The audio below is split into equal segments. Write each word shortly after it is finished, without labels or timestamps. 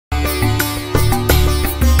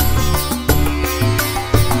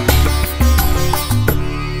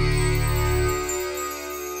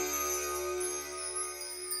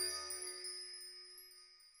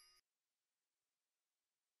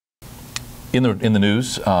in the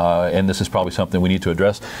news, and this is probably something we need to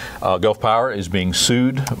address. Gulf Power is being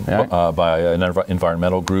sued by an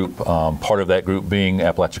environmental group, part of that group being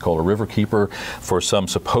Apalachicola Riverkeeper, for some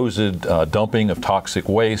supposed dumping of toxic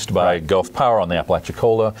waste by Gulf Power on the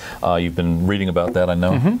Apalachicola. You've been reading about that, I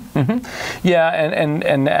know. Yeah,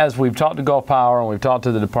 and as we've talked to Gulf Power and we've talked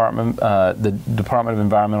to the Department of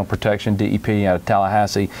Environmental Protection, DEP, out of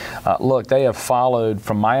Tallahassee, look, they have followed,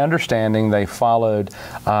 from my understanding, they followed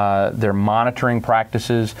their monitoring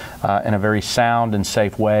practices in a very sound and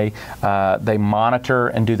safe way. They monitor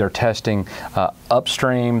and do their testing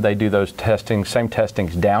upstream. They do those same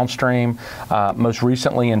testings downstream. Most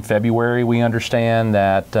recently in February, we understand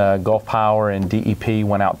that Gulf Power and DEP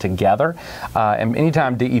went out together. And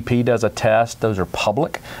anytime DEP does a test, those are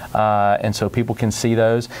public, and so people can see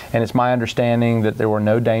those. And it's my understanding that there were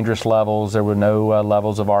no dangerous levels, there were no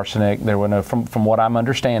levels of arsenic, there were no, from what I'm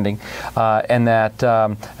understanding, and that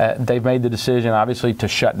they've made the decision, obviously, to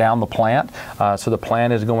shut down the plant. So the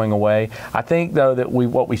plant is going away. I think, though, that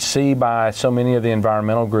what we see by so many of the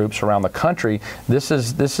environmental groups around the country, this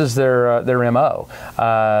is their MO.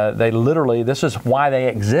 They literally, this is why they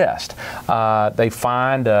exist. They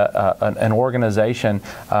find an organization,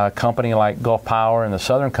 a company like Gulf Power and the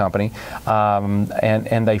Southern Company,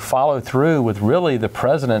 and they follow through with really the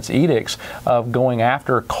president's edicts of going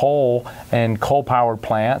after coal and coal-powered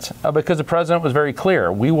plants, because the president was very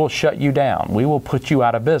clear: we will shut you down, we will put you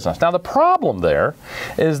out of business. Now the problem there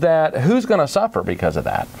is that who's going to suffer because of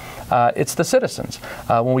that? It's the citizens.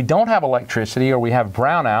 When we don't have electricity, or we have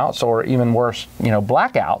brownouts, or even worse,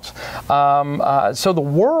 blackouts. So the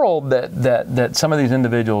world that some of these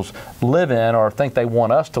individuals live in, or think they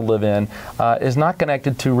want us to live in, is not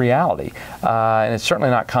connected to reality, and it's certainly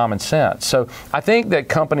not common sense. So I think that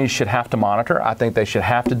companies should have to monitor. I think they should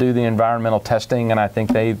have to do the environmental testing, and I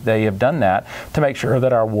think they have done that to make sure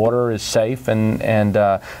that our water is safe and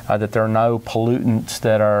that there are no pollutants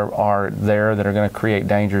that are there that are going to create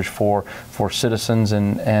dangers for citizens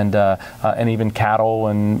and even cattle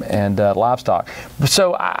and livestock.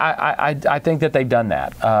 So I think that they've done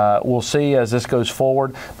that. We'll see as this goes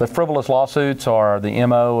forward. But frivolous lawsuits are the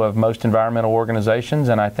MO of most environmental organizations,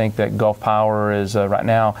 and I think that Gulf Power is right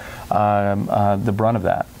now the brunt of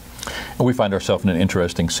that. And we find ourselves in an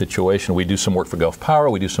interesting situation. We do some work for Gulf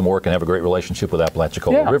Power, we do some work and have a great relationship with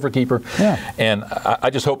Apalachicola Riverkeeper. And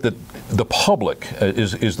I just hope that the public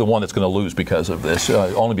is the one that's going to lose because of this,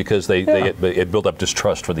 only because it built up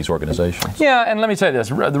distrust for these organizations. Yeah, and let me say this,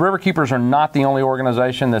 the Riverkeepers are not the only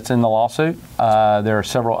organization that's in the lawsuit. There are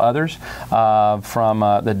several others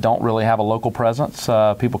that don't really have a local presence.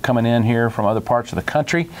 People coming in here from other parts of the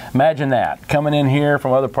country. Imagine that, coming in here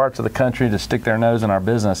from other parts of the country to stick their nose in our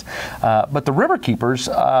business. But the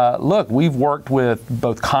Riverkeepers, look, we've worked with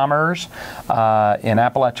both Commerce in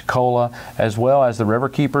Apalachicola as well as the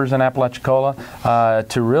Riverkeepers in Apalachicola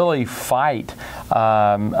to really fight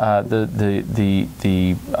the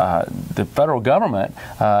federal government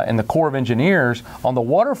and the Corps of Engineers on the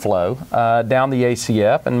water flow down the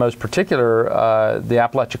ACF, and most particular the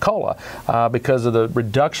Apalachicola, because of the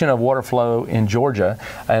reduction of water flow in Georgia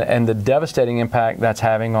and the devastating impact that's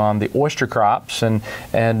having on the oyster crops and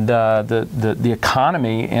the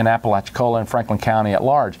economy in Apalachicola and Franklin County at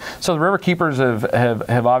large. So the Riverkeepers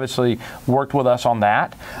have obviously worked with us on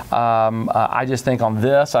that. I just think on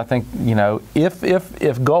this, I think,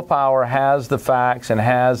 if Gulf Power has the facts and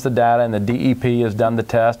has the data and the DEP has done the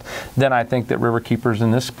test, then I think that Riverkeepers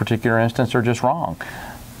in this particular instance are just wrong.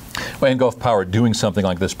 And Gulf Power doing something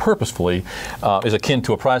like this purposefully is akin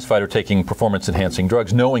to a prize fighter taking performance-enhancing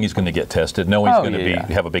drugs, knowing he's going to get tested, knowing he's going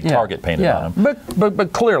to have a big target painted on him.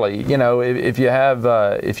 But clearly, if you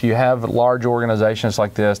have large organizations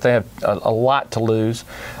like this, they have a lot to lose,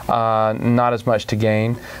 not as much to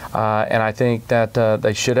gain. And I think that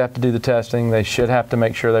they should have to do the testing. They should have to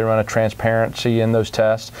make sure they run a transparency in those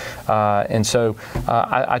tests. And so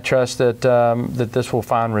I trust that that this will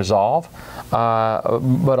find resolve.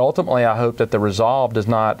 But ultimately, I hope that the resolve does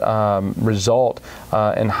not result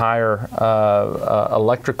in higher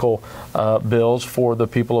electrical bills for the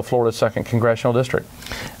people of Florida's 2nd Congressional District.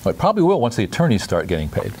 Well, it probably will once the attorneys start getting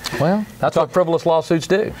paid. Well, that's what frivolous lawsuits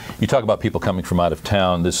do. You talk about people coming from out of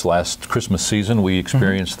town. This last Christmas season, we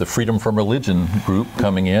experienced the Freedom from Religion group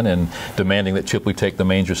coming in and demanding that Chipley take the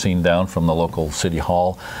manger scene down from the local city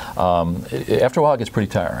hall. After a while, it gets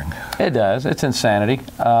pretty tiring. It does. It's insanity.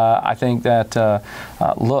 I think that,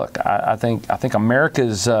 look, I think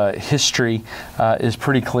America's history is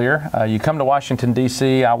pretty clear. You come to Washington,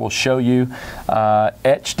 D.C., I will show you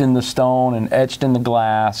etched in the stone and etched in the glass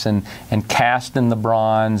glass and cast in the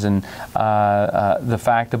bronze, and the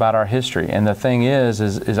fact about our history. And the thing is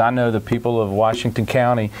I know the people of Washington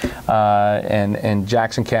County and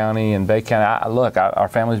Jackson County and Bay County. Our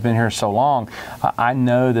family's been here so long. I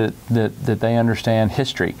know that they understand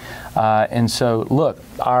history, and so look,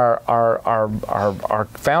 our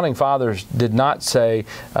founding fathers did not say,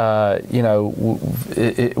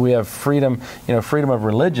 we have freedom, freedom of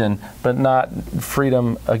religion, but not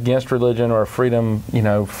freedom against religion or freedom,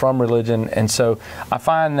 from religion. And so I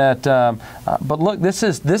find that, but look, this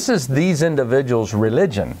is these individuals'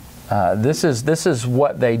 religion. This is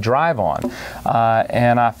what they drive on.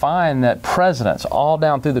 And I find that presidents all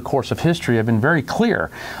down through the course of history have been very clear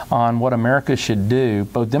on what America should do,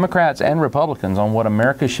 both Democrats and Republicans, on what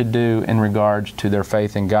America should do in regards to their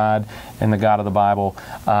faith in God and the God of the Bible.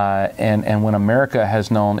 And when America has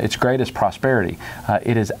known its greatest prosperity,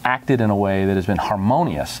 it has acted in a way that has been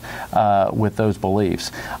harmonious with those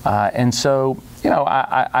beliefs. And so,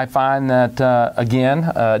 I find that, again,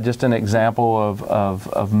 just an example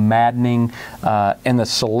of maddening and the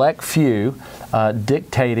select few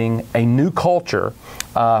dictating a new culture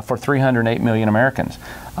for 308 million Americans.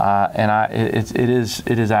 And it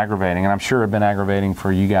is aggravating, and I'm sure it's been aggravating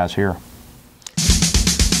for you guys here.